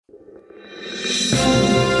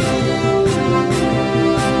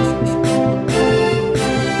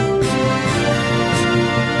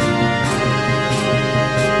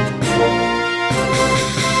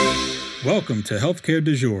Welcome to Healthcare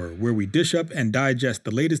Du Jour, where we dish up and digest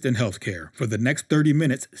the latest in healthcare. For the next 30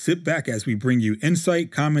 minutes, sit back as we bring you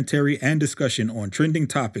insight, commentary, and discussion on trending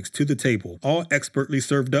topics to the table, all expertly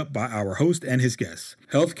served up by our host and his guests.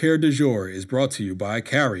 Healthcare Du Jour is brought to you by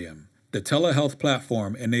Carium, the telehealth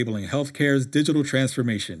platform enabling healthcare's digital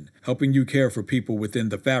transformation, helping you care for people within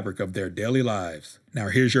the fabric of their daily lives. Now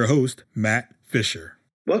here's your host, Matt Fisher.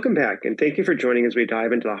 Welcome back, and thank you for joining as we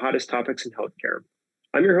dive into the hottest topics in healthcare.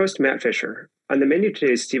 I'm your host, Matt Fisher. On the menu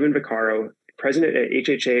today is Stephen Vaccaro, president at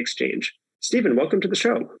HHA Exchange. Stephen, welcome to the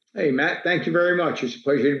show. Hey, Matt. Thank you very much. It's a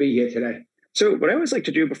pleasure to be here today. So what I always like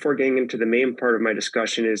to do before getting into the main part of my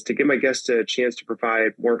discussion is to give my guests a chance to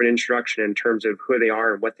provide more of an introduction in terms of who they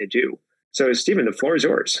are and what they do. So, Stephen, the floor is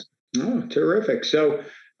yours. Oh, terrific. So,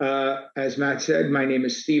 as Matt said, my name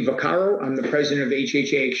is Steve Vaccaro. I'm the president of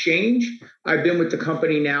HHA Exchange. I've been with the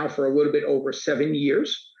company now for a little bit over 7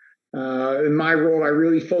 years. In my role, I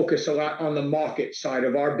really focus a lot on the market side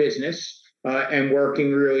of our business and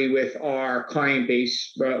working really with our client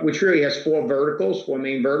base, which really has four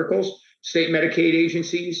main verticals: state Medicaid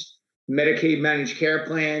agencies, Medicaid managed care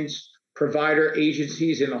plans, provider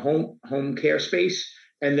agencies in the home care space,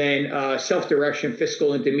 and then self-direction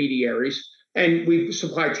fiscal intermediaries. And we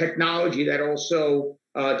supply technology that also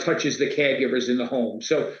touches the caregivers in the home.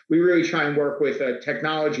 So we really try and work with a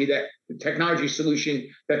technology solution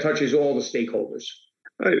that touches all the stakeholders.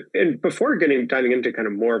 And before diving into kind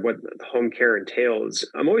of more of what home care entails,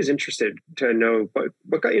 I'm always interested to know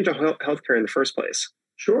what got you into healthcare in the first place.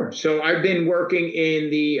 Sure. So I've been working in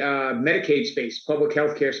the Medicaid space, public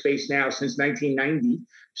healthcare space now since 1990,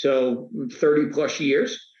 so 30 plus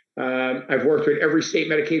years. I've worked with every state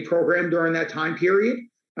Medicaid program during that time period,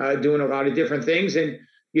 doing a lot of different things. And,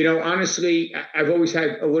 honestly, I've always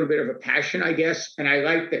had a little bit of a passion, I guess. And I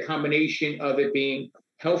like the combination of it being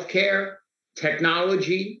healthcare,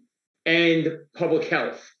 technology, and public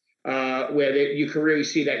health, where you can really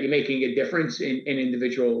see that you're making a difference in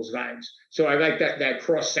individuals' lives. So I like that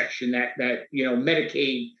cross section that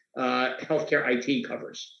Medicaid healthcare IT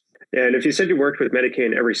covers. And if you said you worked with Medicaid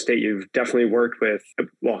in every state, you've definitely worked with,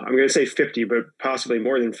 well, I'm going to say 50, but possibly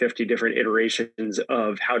more than 50 different iterations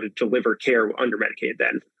of how to deliver care under Medicaid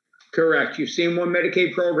then. Correct. You've seen one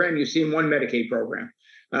Medicaid program, you've seen one Medicaid program,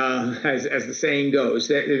 as the saying goes.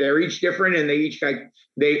 They're each different, and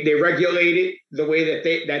they regulate it the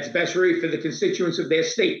way that's best really for the constituents of their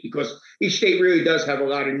state, because each state really does have a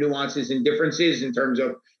lot of nuances and differences in terms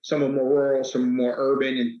of some are more rural, some are more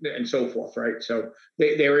urban, and so forth, right? So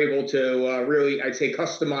they're able to really, I'd say,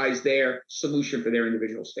 customize their solution for their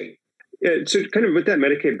individual state. Yeah, so kind of with that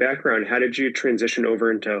Medicaid background, how did you transition over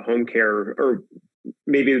into home care? Or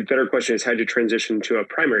maybe the better question is, how did you transition to a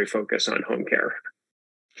primary focus on home care?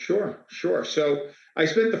 Sure. So I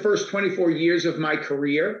spent the first 24 years of my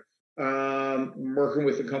career working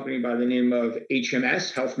with a company by the name of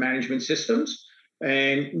HMS, Health Management Systems,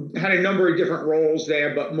 and had a number of different roles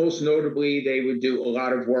there, but most notably, they would do a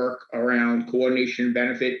lot of work around coordination,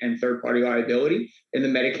 benefit, and third-party liability in the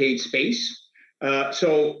Medicaid space.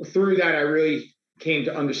 So through that, I really came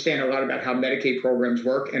to understand a lot about how Medicaid programs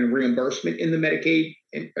work and reimbursement in the Medicaid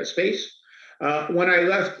space. When I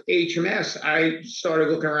left HMS, I started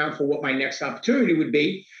looking around for what my next opportunity would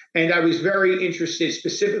be, and I was very interested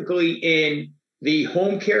specifically in the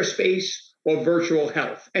home care space or virtual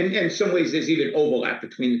health. And in some ways, there's even overlap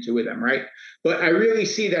between the two of them, right? But I really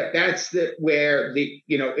see that's where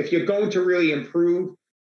if you're going to really improve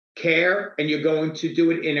care and you're going to do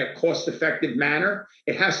it in a cost-effective manner,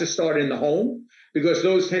 it has to start in the home, because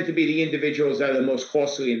those tend to be the individuals that are the most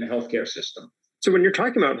costly in the healthcare system. So when you're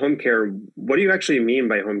talking about home care, what do you actually mean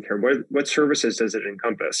by home care? What services does it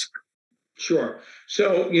encompass? Sure.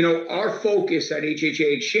 So, our focus at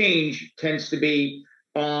HHA Exchange tends to be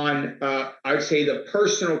on, I'd say, the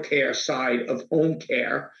personal care side of home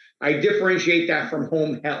care. I differentiate that from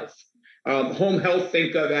home health. Home health,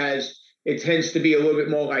 think of as it tends to be a little bit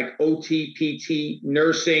more like OT, PT,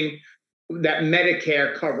 nursing, that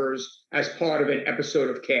Medicare covers as part of an episode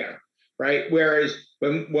of care, right? Whereas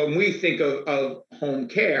when we think of home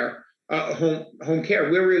care,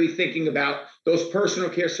 we're really thinking about those personal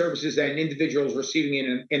care services that an individual is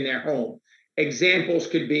receiving in their home. Examples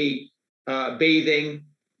could be bathing,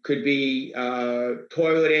 could be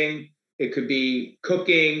toileting, it could be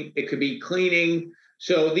cooking, it could be cleaning.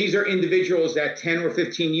 So these are individuals that 10 or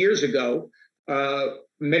 15 years ago,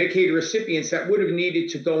 Medicaid recipients that would have needed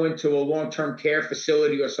to go into a long-term care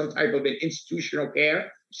facility or some type of an institutional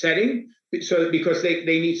care setting, because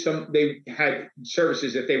they had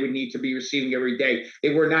services that they would need to be receiving every day.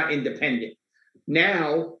 They were not independent.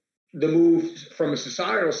 Now, the move from a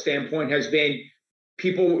societal standpoint has been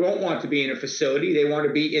people don't want to be in a facility. They want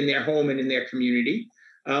to be in their home and in their community,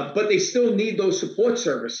 but they still need those support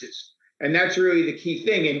services. And that's really the key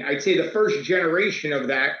thing. And I'd say the first generation of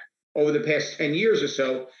that over the past 10 years or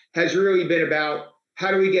so has really been about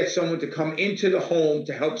how do we get someone to come into the home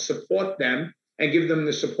to help support them and give them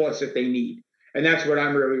the supports that they need. And that's what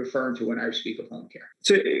I'm really referring to when I speak of home care.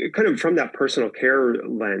 So kind of from that personal care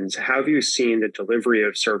lens, how have you seen the delivery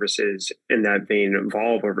of services in that vein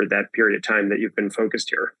evolve over that period of time that you've been focused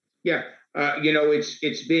here? Yeah.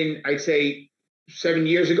 It's been, I'd say 7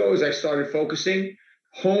 years ago, as I started focusing,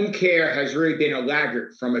 home care has really been a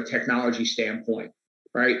laggard from a technology standpoint,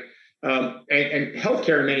 right? And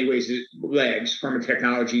healthcare in many ways lags from a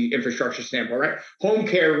technology infrastructure standpoint, right? Home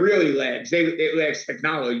care really lags. It lags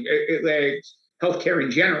technology. It lags healthcare in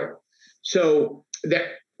general. So that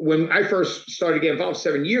when I first started getting involved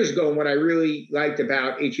 7 years ago, and what I really liked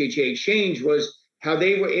about HHA Exchange was how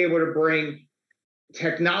they were able to bring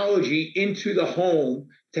technology into the home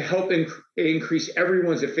to help increase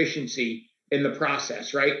everyone's efficiency in the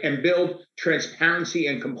process, right? And build transparency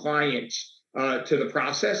and compliance to the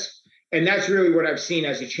process. And that's really what I've seen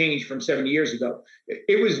as a change from 7 years ago.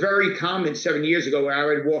 It was very common 7 years ago where I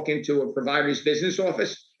would walk into a provider's business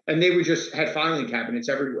office and they would just had filing cabinets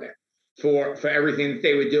everywhere for everything that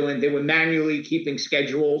they were doing. They were manually keeping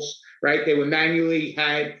schedules, right? They were manually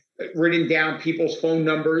had written down people's phone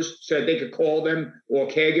numbers so that they could call them, or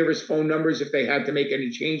caregivers' phone numbers if they had to make any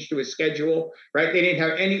change to a schedule, right? They didn't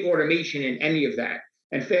have any automation in any of that.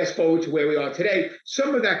 And fast forward to where we are today,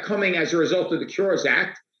 some of that coming as a result of the Cures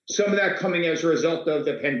Act, some of that coming as a result of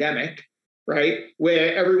the pandemic, right?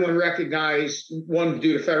 Where everyone recognized, one,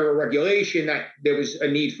 due to federal regulation, that there was a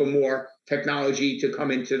need for more technology to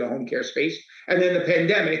come into the home care space. And then the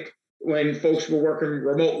pandemic, when folks were working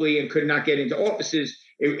remotely and could not get into offices,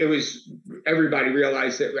 it was everybody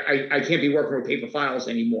realized that I can't be working with paper files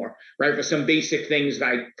anymore, right? For some basic things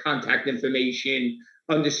like contact information,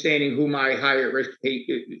 understanding who my higher risk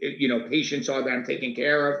patients are that I'm taking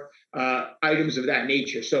care of, items of that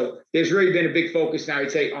nature. So there's really been a big focus now,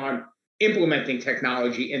 I'd say, on implementing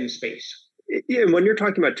technology in the space. Yeah, and when you're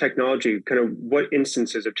talking about technology, kind of what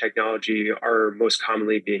instances of technology are most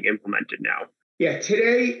commonly being implemented now? Yeah,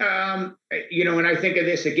 today, and I think of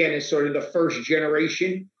this again as sort of the first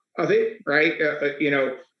generation of it, right?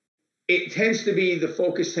 It tends to be, the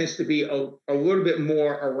focus tends to be a little bit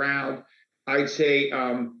more around, I'd say,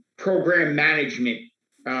 program management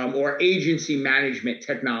or agency management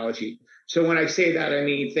technology. So when I say that, I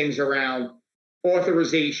mean things around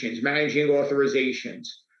authorizations,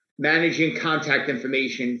 managing contact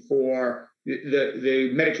information for the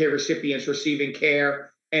Medicaid recipients receiving care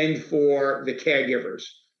and for the caregivers,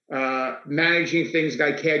 managing things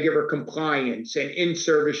like caregiver compliance and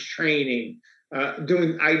in-service training,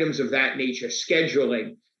 doing items of that nature,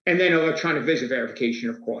 scheduling, and then electronic visit verification,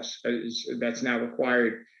 of course, that's now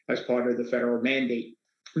required as part of the federal mandate.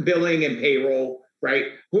 Billing and payroll, right?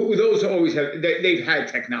 Those always have, they've had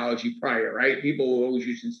technology prior, right? People will always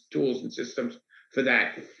use tools and systems for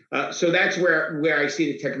that. So that's where I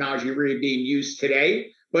see the technology really being used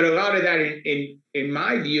today. But a lot of that, in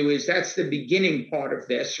my view, is that's the beginning part of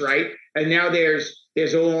this, right? And now there's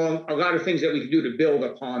a lot of things that we can do to build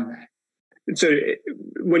upon that. And so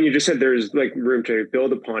when you just said there's like room to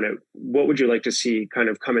build upon it, what would you like to see kind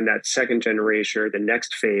of come in that second generation or the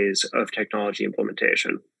next phase of technology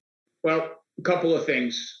implementation? Well, a couple of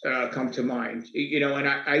things come to mind, and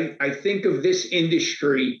I think of this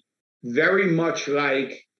industry very much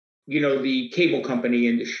like, the cable company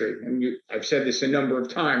industry. And I've said this a number of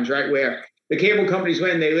times, right? Where the cable companies,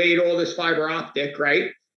 when they laid all this fiber optic,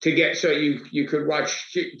 right, to get, so you could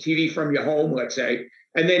watch TV from your home, let's say.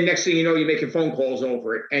 And then next thing you know, you're making phone calls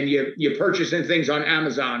over it, and you're purchasing things on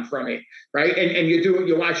Amazon from it, right? And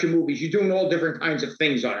you're watching movies, you're doing all different kinds of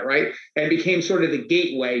things on it, right? And it became sort of the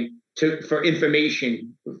gateway for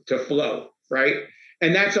information to flow, right?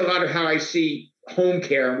 And that's a lot of how I see home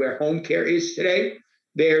care and where home care is today.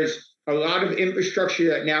 There's a lot of infrastructure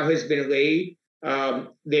that now has been laid.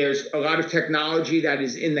 There's a lot of technology that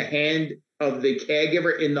is in the hand of the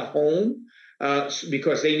caregiver in the home,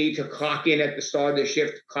 because they need to clock in at the start of their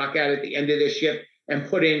shift, clock out at the end of their shift, and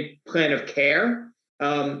put in plan of care.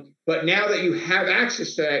 But now that you have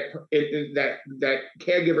access to that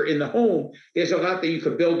caregiver in the home, there's a lot that you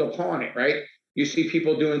could build upon it, right? You see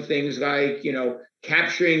people doing things like,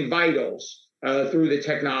 capturing vitals through the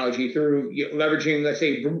technology, through leveraging, let's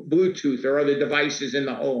say, Bluetooth or other devices in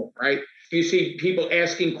the home, right? You see people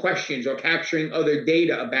asking questions or capturing other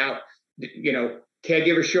data about,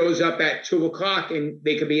 caregiver shows up at 2:00 and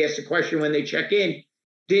they could be asked a question when they check in.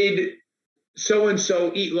 Did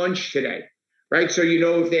so-and-so eat lunch today? right? So you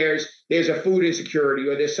know if there's a food insecurity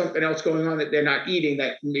or there's something else going on that they're not eating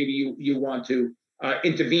that maybe you want to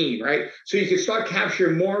intervene, right? So you can start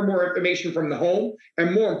capturing more and more information from the home,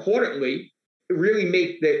 and more importantly, really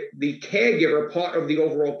make the caregiver part of the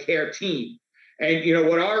overall care team. And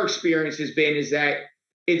what our experience has been is that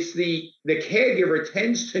it's the caregiver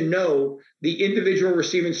tends to know the individual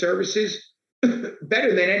receiving services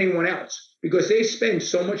better than anyone else, because they spend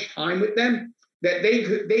so much time with them that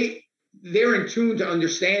they're in tune to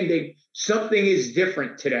understanding something is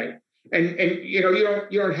different today. And you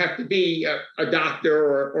don't have to be a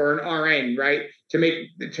doctor or an RN, right,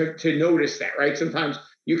 to notice that, right? Sometimes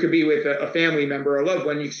you could be with a family member or a loved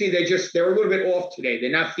one. You see they're a little bit off today.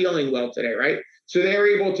 They're not feeling well today, right? So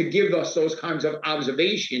they're able to give us those kinds of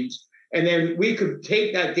observations, and then we could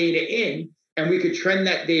take that data in and we could trend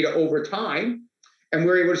that data over time, and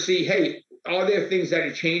we're able to see, hey, are there things that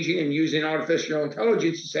are changing, and using artificial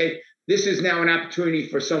intelligence to say, this is now an opportunity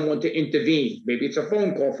for someone to intervene. Maybe it's a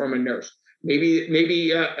phone call from a nurse.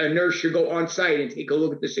 Maybe a nurse should go on site and take a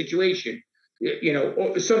look at the situation,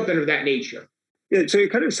 or something of that nature. Yeah, so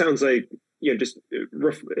it kind of sounds like just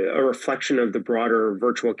a reflection of the broader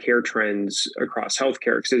virtual care trends across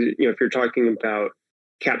healthcare. Because if you're talking about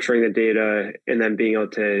capturing the data and then being able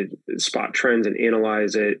to spot trends and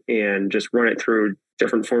analyze it and just run it through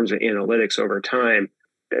different forms of analytics over time,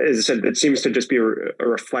 as I said, it seems to just be a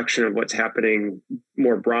reflection of what's happening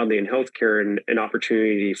more broadly in healthcare, and an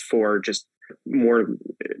opportunity for just more,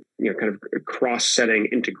 kind of cross-setting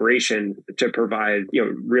integration to provide,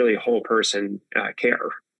 really whole person care.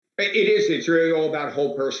 It is. It's really all about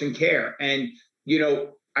whole person care. And,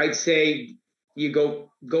 I'd say you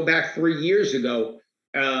go back 3 years ago,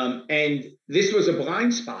 and this was a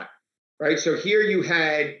blind spot, right? So here you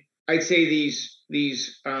had, I'd say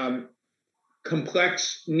these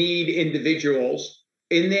complex need individuals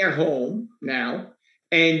in their home now,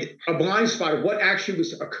 and a blind spot of what actually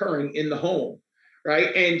was occurring in the home,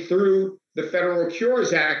 right? And through the Federal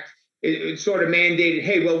Cures Act, it sort of mandated,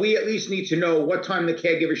 hey, well, we at least need to know what time the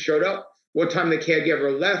caregiver showed up, what time the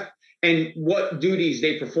caregiver left, and what duties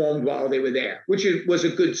they performed while they were there, which was a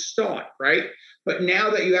good start, right? But now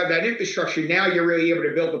that you have that infrastructure, now you're really able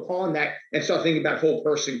to build upon that and start thinking about whole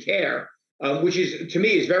person care, which is, to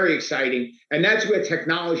me, is very exciting. And that's where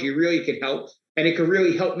technology really could help. And it could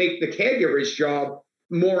really help make the caregiver's job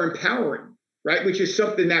more empowering, right? Which is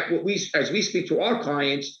something that as we speak to our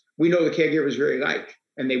clients, we know the caregivers really like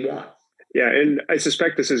and they want. Yeah, and I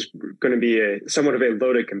suspect this is going to be somewhat of a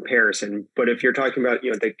loaded comparison. But if you're talking about,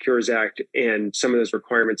 the Cures Act and some of those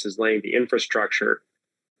requirements is laying the infrastructure,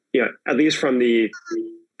 at least from the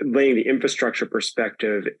laying the infrastructure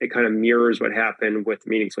perspective, it kind of mirrors what happened with the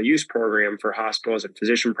Meaningful Use program for hospitals and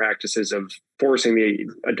physician practices of forcing the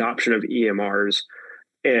adoption of EMRs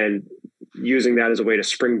and using that as a way to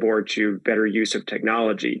springboard to better use of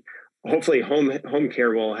technology. Hopefully home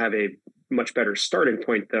care will have a much better starting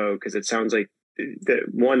point, though, because it sounds like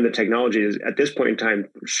the technology is at this point in time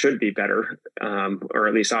should be better, or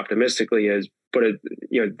at least optimistically is, but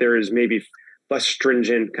there is maybe less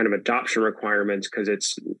stringent kind of adoption requirements,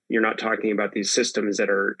 because you're not talking about these systems that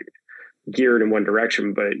are geared in one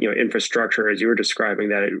direction, but infrastructure, as you were describing,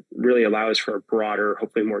 that it really allows for a broader,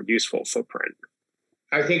 hopefully more useful footprint.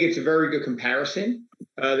 I think it's a very good comparison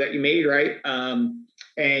that you made, right?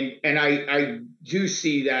 And I do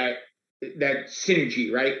see that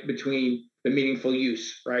synergy, right, between the meaningful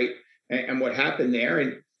use, right, and what happened there.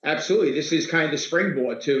 And absolutely, this is kind of the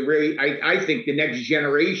springboard to really, I think, the next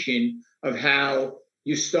generation of how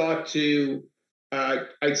you start to,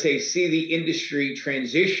 I'd say, see the industry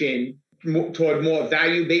transition toward more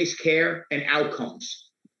value-based care and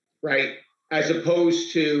outcomes, right, as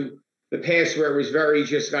opposed to the past where it was very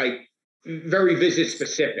visit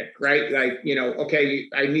specific, right? Okay,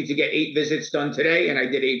 I need to get 8 visits done today, and I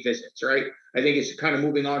did 8 visits, right? I think it's kind of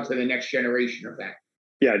moving on to the next generation of that.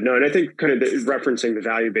 Yeah, no, and I think kind of referencing the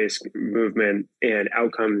value-based movement and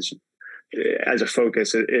outcomes as a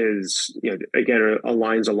focus is, again,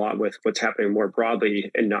 aligns a lot with what's happening more broadly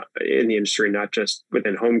and not in the industry, not just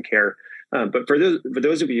within home care. But for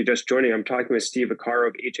those of you just joining, I'm talking with Steve Vaccaro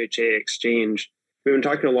of HHA Exchange. We've been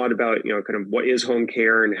talking a lot about, kind of what is home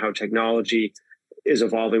care and how technology is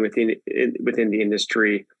evolving within the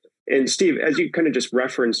industry. And Steve, as you kind of just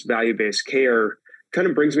referenced value-based care, kind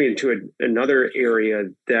of brings me into another area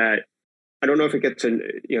that I don't know if it gets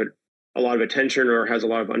a lot of attention or has a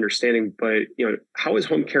lot of understanding, but how is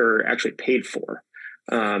home care actually paid for?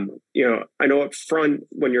 I know up front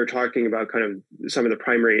when you're talking about kind of some of the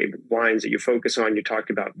primary lines that you focus on, you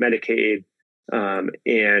talked about Medicaid,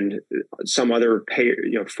 and some other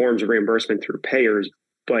forms of reimbursement through payers.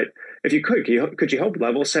 But if you could you help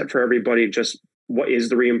level set for everybody just what is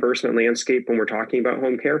the reimbursement landscape when we're talking about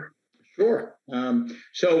home care? Sure.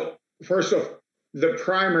 So first off, the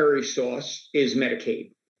primary source is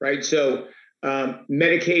Medicaid, right? So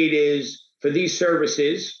Medicaid is for these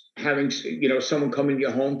services, having someone come into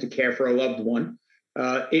your home to care for a loved one.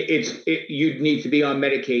 You'd need to be on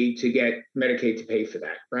Medicaid to get Medicaid to pay for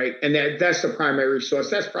that, right? And that's the primary source.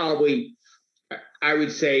 That's probably, I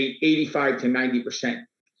would say, 85 to 90%.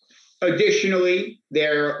 Additionally,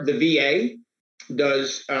 the VA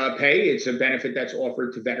does pay. It's a benefit that's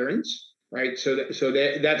offered to veterans, right? So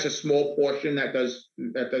that's a small portion that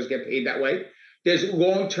does get paid that way. There's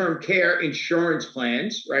long-term care insurance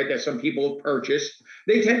plans, right, that some people have purchased.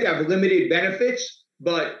 They tend to have limited benefits,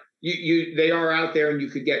 but they are out there, and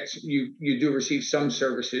you do receive some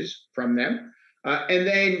services from them. And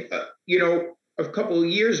then a couple of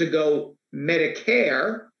years ago,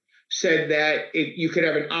 Medicare said that you could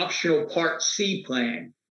have an optional Part C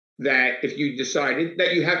plan that if you decided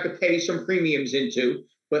that you have to pay some premiums into,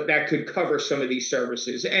 but that could cover some of these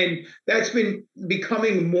services. And that's been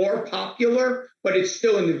becoming more popular, but it's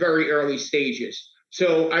still in the very early stages.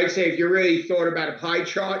 So I'd say if you really thought about a pie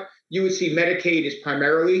chart, you would see Medicaid is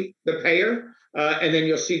primarily the payer, and then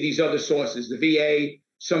you'll see these other sources, the VA,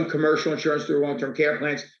 some commercial insurance through long-term care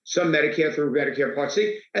plans, some Medicare through Medicare Part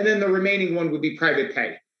C, and then the remaining one would be private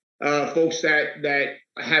pay. Folks that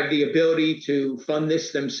have the ability to fund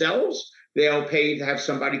this themselves, they'll pay to have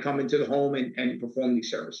somebody come into the home and perform these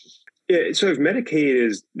services. Yeah, so if Medicaid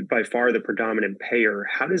is by far the predominant payer,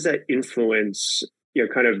 how does that influence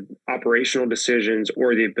kind of operational decisions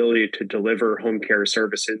or the ability to deliver home care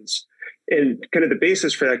services? And kind of the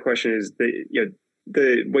basis for that question is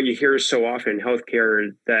what you hear so often in healthcare,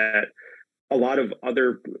 that a lot of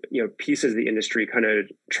other pieces of the industry kind of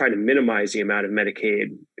try to minimize the amount of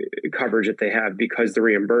Medicaid coverage that they have because the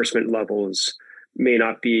reimbursement levels may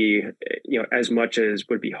not be as much as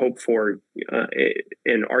would be hoped for,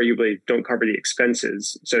 and arguably don't cover the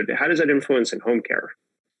expenses. So how does that influence in home care?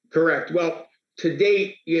 Correct. Well, to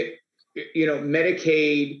date,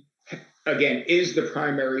 Medicaid again is the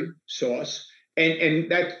primary source,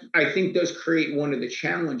 and that I think does create one of the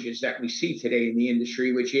challenges that we see today in the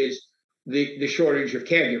industry, which is the shortage of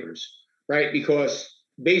caregivers, right? Because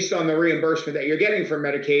based on the reimbursement that you're getting from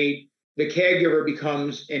Medicaid, the caregiver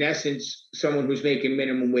becomes, in essence, someone who's making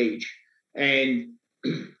minimum wage. And,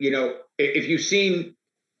 if you've seen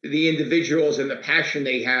the individuals and the passion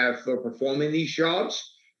they have for performing these jobs,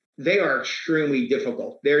 they are extremely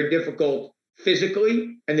difficult. They're difficult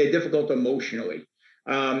physically and they're difficult emotionally.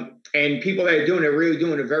 And people that are really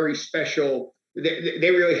doing a very special,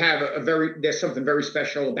 they really have there's something very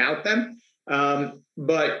special about them.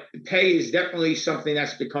 But pay is definitely something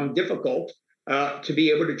that's become difficult to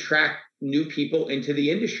be able to track new people into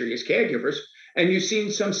the industry as caregivers. And you've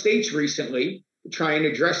seen some states recently try and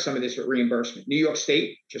address some of this with reimbursement. New York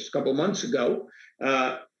State, just a couple of months ago,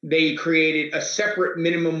 they created a separate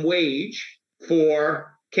minimum wage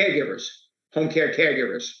for caregivers, home care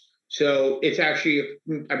caregivers. So it's actually,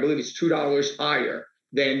 I believe it's $2 higher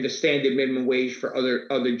than the standard minimum wage for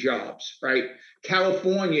other jobs, right?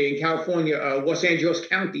 In California, Los Angeles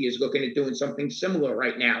County is looking at doing something similar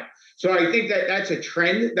right now. So I think that that's a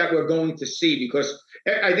trend that we're going to see, because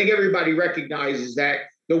I think everybody recognizes that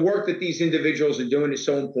the work that these individuals are doing is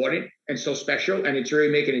so important and so special, and it's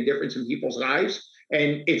really making a difference in people's lives.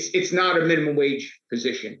 And it's not a minimum wage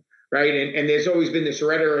position, right? And there's always been this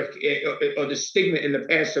rhetoric or the stigma in the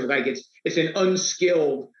past of like it's an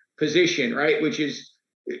unskilled position, right? Which is,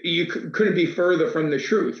 you couldn't be further from the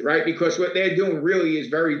truth, right? Because what they're doing really is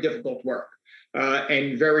very difficult work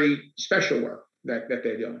and very special work that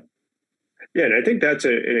they're doing. Yeah, and I think that's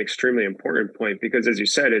an extremely important point, because as you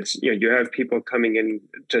said, it's you have people coming in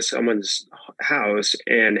to someone's house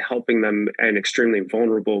and helping them at an extremely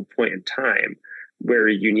vulnerable point in time where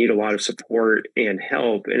you need a lot of support and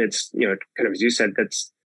help. And it's kind of, as you said,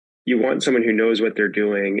 you want someone who knows what they're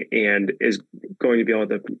doing and is going to be able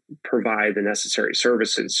to provide the necessary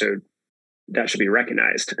services. So that should be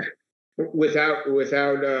recognized. Without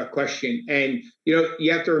question. And,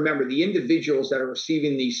 you have to remember the individuals that are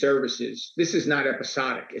receiving these services, this is not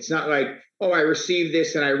episodic. It's not like, oh, I received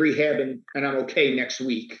this and I rehab and I'm okay next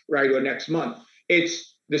week, right? Or next month.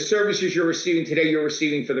 It's the services you're receiving today, you're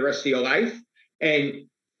receiving for the rest of your life. And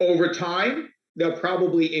over time, they'll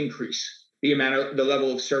probably increase the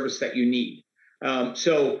level of service that you need.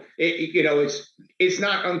 So it's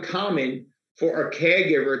not uncommon for a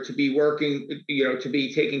caregiver to be working, to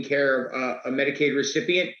be taking care of a Medicaid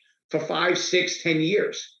recipient for 5, 6, 10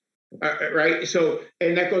 years. Right. So,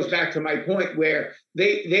 and that goes back to my point where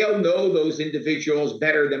they'll know those individuals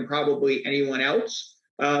better than probably anyone else.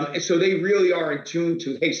 And so they really are in tune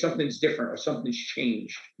to, hey, something's different or something's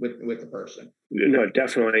changed with the person. No,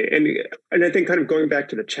 definitely. And I think kind of going back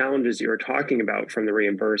to the challenges you were talking about from the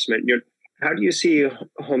reimbursement, how do you see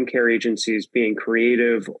home care agencies being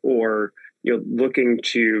creative or looking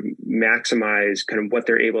to maximize kind of what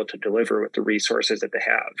they're able to deliver with the resources that they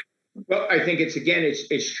have? Well, I think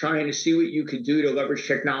it's trying to see what you could do to leverage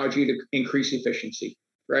technology to increase efficiency,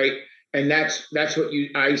 right? And that's what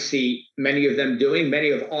I see many of them doing.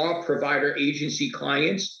 Many of our provider agency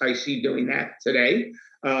clients I see doing that today,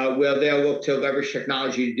 where they'll look to leverage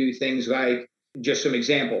technology to do things like, just some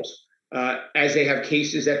examples, as they have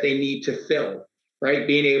cases that they need to fill, right?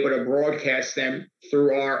 Being able to broadcast them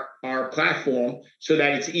through our platform so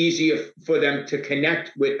that it's easier for them to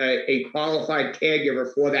connect with a qualified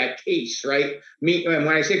caregiver for that case, right? And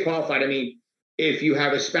when I say qualified, I mean, if you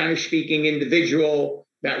have a Spanish speaking individual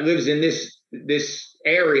that lives in this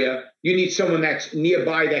area, you need someone that's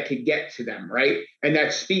nearby that could get to them, right? And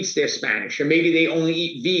that speaks their Spanish. Or maybe they only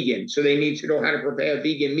eat vegan, so they need to know how to prepare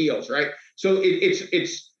vegan meals, right? So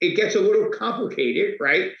it gets a little complicated,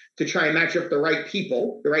 right? To try and match up the right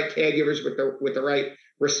people, the right caregivers with the right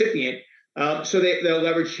recipient. So they'll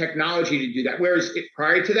leverage technology to do that. Whereas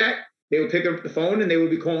prior to that, they would pick up the phone and they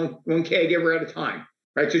would be calling one caregiver at a time,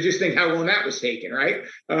 right? So just think how long that was taken, right?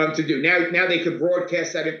 To do. Now they could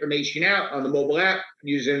broadcast that information out on the mobile app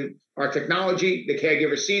using our technology. The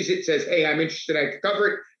caregiver sees it, says, hey, I'm interested, I can cover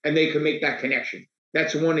it, and they can make that connection.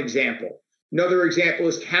 That's one example. Another example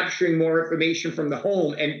is capturing more information from the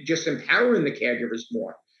home and just empowering the caregivers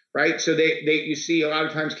more, right? So you see a lot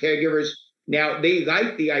of times caregivers now, they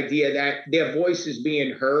like the idea that their voice is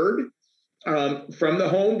being heard from the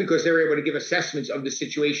home because they're able to give assessments of the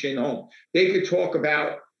situation in the home. They could talk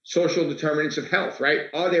about social determinants of health, right?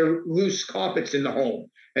 Are there loose carpets in the home?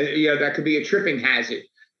 And that could be a tripping hazard.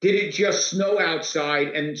 Did it just snow outside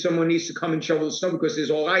and someone needs to come and shovel the snow because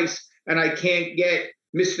there's all ice and I can't get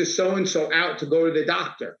Mr. So-and-so out to go to the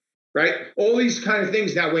doctor, right? All these kind of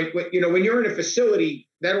things. Now, when you're in a facility,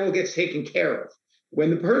 that all gets taken care of. When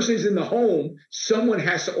the person's in the home, someone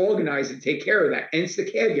has to organize and take care of that. And it's the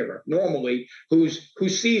caregiver normally who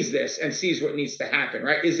sees this and sees what needs to happen,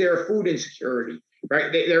 right? Is there a food insecurity,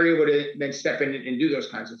 right? They're able to then step in and do those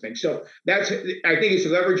kinds of things. So I think it's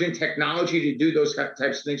leveraging technology to do those types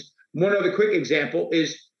of things. One other quick example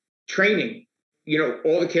is training.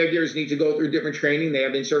 All the caregivers need to go through different training. They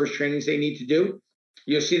have in-service trainings they need to do.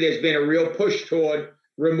 You'll see there's been a real push toward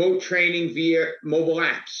remote training via mobile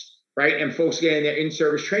apps, right? And folks getting their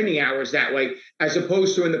in-service training hours that way, as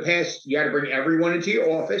opposed to in the past, you had to bring everyone into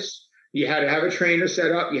your office. You had to have a trainer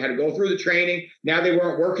set up. You had to go through the training. Now they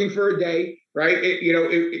weren't working for a day, right?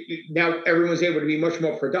 Now everyone's able to be much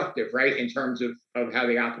more productive, right? In terms of how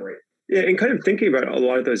they operate. Yeah, and kind of thinking about a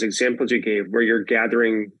lot of those examples you gave where you're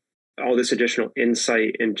gathering all this additional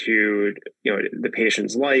insight into the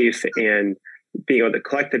patient's life and being able to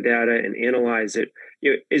collect the data and analyze it,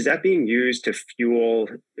 is that being used to fuel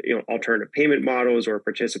alternative payment models or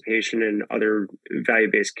participation in other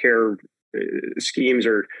value-based care schemes,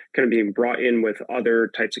 or kind of being brought in with other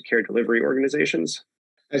types of care delivery organizations?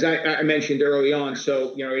 As I mentioned early on,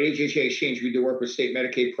 so at HHA Exchange, we do work with state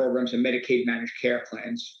Medicaid programs and Medicaid managed care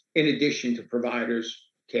plans, in addition to providers,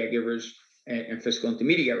 caregivers, and fiscal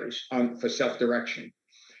intermediaries for self-direction.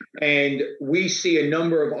 And we see a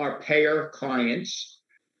number of our payer clients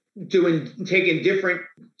taking different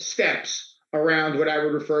steps around what I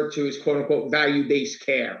would refer to as quote unquote value-based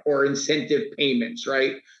care or incentive payments,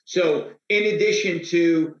 right? So in addition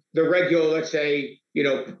to the regular, let's say,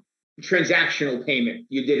 transactional payment,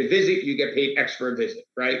 you did a visit, you get paid X for a visit,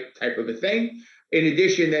 right? Type of a thing. In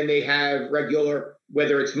addition, then they have regular,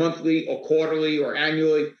 whether it's monthly or quarterly or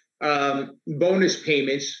annually, bonus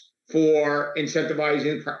payments for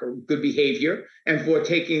incentivizing good behavior and for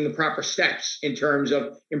taking the proper steps in terms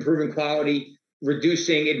of improving quality,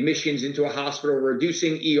 reducing admissions into a hospital,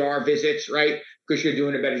 reducing ER visits, right? Because you're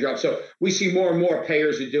doing a better job. So we see more and more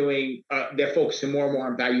payers are doing, they're focusing more and more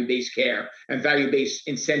on value-based care and value-based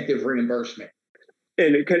incentive reimbursement.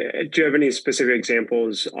 And do you have any specific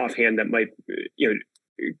examples offhand that might,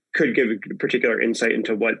 could give a particular insight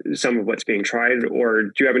into some of what's being tried, or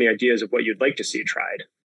do you have any ideas of what you'd like to see tried?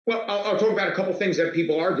 Well, I'll talk about a couple of things that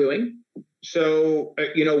people are doing. So,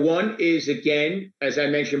 one is, again, as I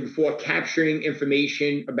mentioned before, capturing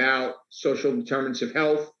information about social determinants of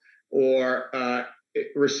health or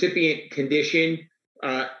recipient condition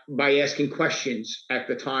by asking questions at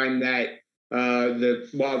the time that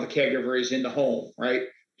while the caregiver is in the home, right?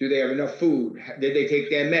 Do they have enough food? Did they take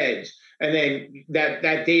their meds? And then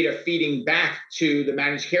that data feeding back to the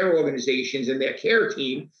managed care organizations and their care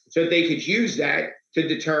team so that they could use that to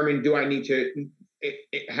determine, do I need to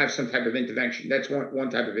have some type of intervention? That's one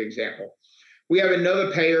type of example. We have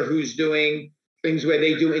another payer who's doing things where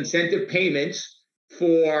they do incentive payments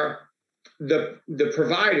for the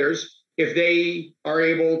providers if they are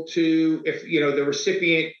able to, if the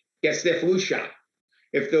recipient gets their flu shot,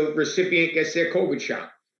 if the recipient gets their COVID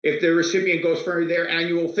shot, if the recipient goes for their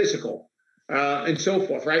annual physical, and so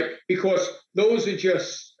forth, right? Because those are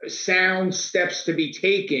just sound steps to be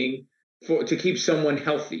taking to keep someone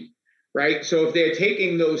healthy, right? So if they're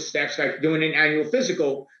taking those steps, like doing an annual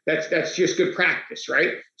physical, that's just good practice,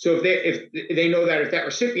 right? So if they know that if that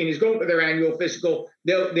recipient is going for their annual physical,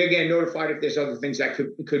 they're getting notified if there's other things that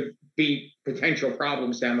could be potential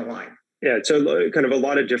problems down the line. Yeah, so kind of a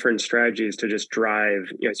lot of different strategies to just drive,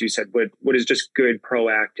 as you said, what is just good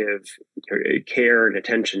proactive care and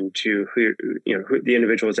attention to who the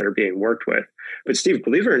individuals that are being worked with. But Steve,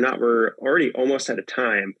 believe it or not, we're already almost out of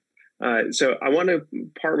time. So I want to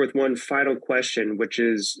part with one final question, which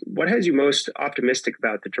is, what has you most optimistic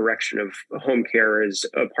about the direction of home care as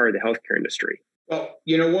a part of the healthcare industry? Well,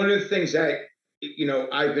 one of the things that,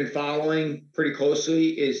 I've been following pretty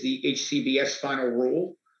closely is the HCBS final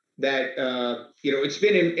rule that, it's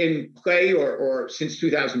been in play or since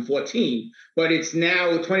 2014, but it's now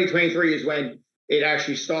 2023 is when it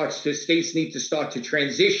actually states need to start to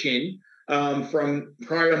transition from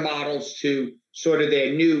prior models to sort of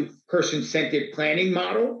their new person-centered planning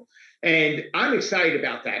model. And I'm excited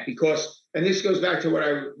about that because, and this goes back to what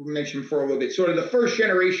I mentioned before a little bit, sort of the first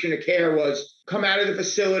generation of care was come out of the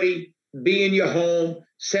facility, be in your home,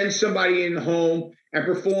 send somebody in the home and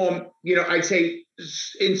perform, I'd say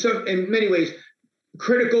in many ways,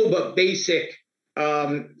 critical but basic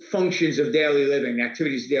functions of daily living,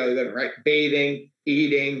 activities of daily living, right? Bathing,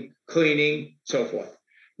 eating, cleaning, so forth.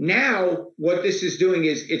 Now, what this is doing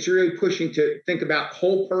is it's really pushing to think about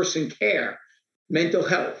whole person care, mental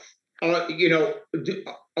health. Are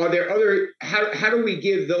there other, how do we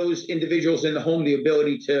give those individuals in the home the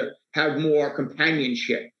ability to have more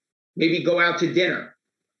companionship? Maybe go out to dinner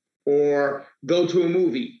or go to a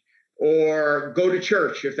movie or go to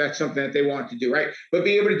church if that's something that they want to do, right? But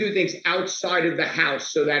be able to do things outside of the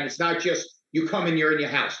house so that it's not just you come and you're in your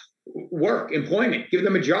house. Work, employment, give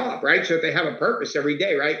them a job, right? So if they have a purpose every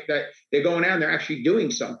day, right? That they're going out and they're actually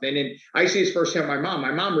doing something. And I see this firsthand with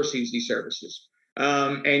my mom receives these services.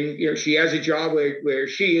 And she has a job where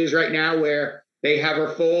she is right now where they have her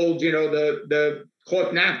fold, the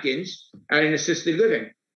cloth napkins at an assisted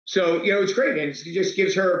living. So, it's great. And it just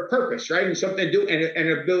gives her a purpose, right? And something to do and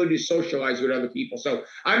an ability to socialize with other people. So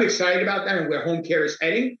I'm excited about that and where home care is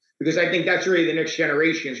heading, because I think that's really the next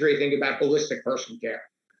generation is really thinking about holistic person care.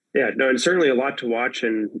 Yeah, no, and certainly a lot to watch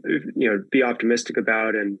and, be optimistic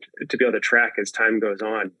about and to be able to track as time goes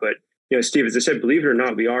on. But, Steve, as I said, believe it or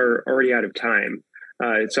not, we are already out of time.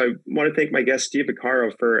 So I want to thank my guest, Steve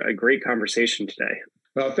Vaccaro, for a great conversation today.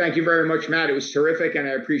 Well, thank you very much, Matt. It was terrific, and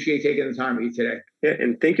I appreciate taking the time with you today. Yeah,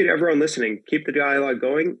 and thank you to everyone listening. Keep the dialogue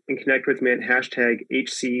going and connect with me at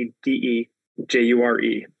 #HCDEJURE.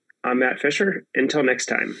 I'm Matt Fisher. Until next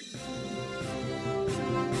time.